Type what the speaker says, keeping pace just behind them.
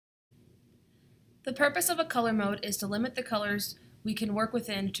The purpose of a color mode is to limit the colors we can work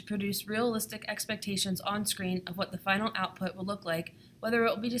within to produce realistic expectations on screen of what the final output will look like, whether it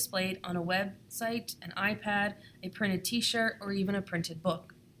will be displayed on a website, an iPad, a printed t-shirt, or even a printed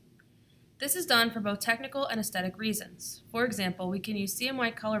book. This is done for both technical and aesthetic reasons. For example, we can use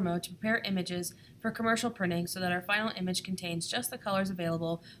CMYK color mode to prepare images for commercial printing so that our final image contains just the colors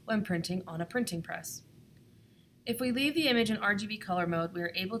available when printing on a printing press. If we leave the image in RGB color mode, we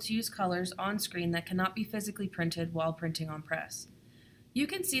are able to use colors on screen that cannot be physically printed while printing on press. You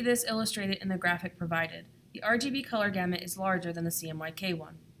can see this illustrated in the graphic provided. The RGB color gamut is larger than the CMYK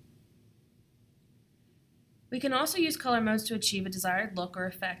one. We can also use color modes to achieve a desired look or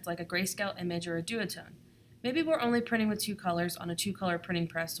effect like a grayscale image or a duotone. Maybe we're only printing with two colors on a two-color printing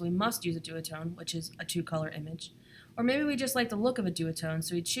press, so we must use a duotone, which is a two-color image. Or maybe we just like the look of a duotone,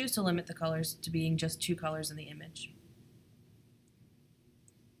 so we choose to limit the colors to being just two colors in the image.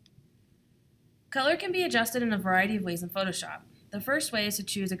 Color can be adjusted in a variety of ways in Photoshop. The first way is to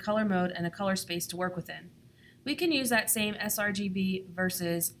choose a color mode and a color space to work within. We can use that same sRGB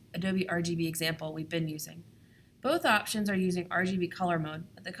versus Adobe RGB example we've been using. Both options are using RGB color mode,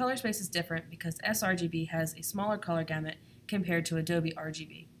 but the color space is different because sRGB has a smaller color gamut compared to Adobe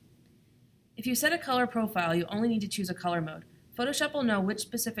RGB. If you set a color profile, you only need to choose a color mode. Photoshop will know which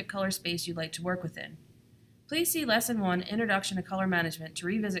specific color space you'd like to work within. Please see Lesson 1, Introduction to Color Management, to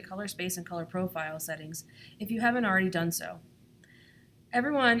revisit color space and color profile settings if you haven't already done so.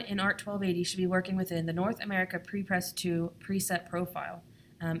 Everyone in ART 1280 should be working within the North America Prepress 2 preset profile,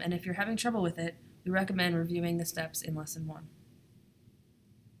 and if you're having trouble with it, we recommend reviewing the steps in Lesson 1.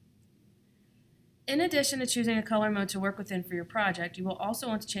 In addition to choosing a color mode to work within for your project, you will also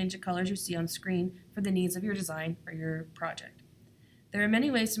want to change the colors you see on screen for the needs of your design or your project. There are many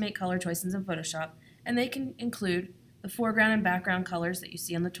ways to make color choices in Photoshop, and they can include the foreground and background colors that you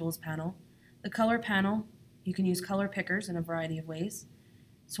see on the Tools panel, the Color panel. You can use color pickers in a variety of ways,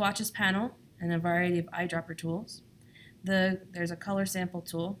 Swatches panel, and a variety of eyedropper tools. There's a Color Sample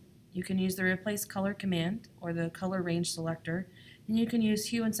tool. You can use the Replace Color command or the Color Range selector, and you can use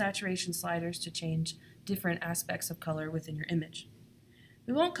hue and saturation sliders to change different aspects of color within your image.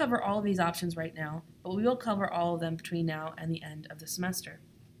 We won't cover all of these options right now, but we will cover all of them between now and the end of the semester.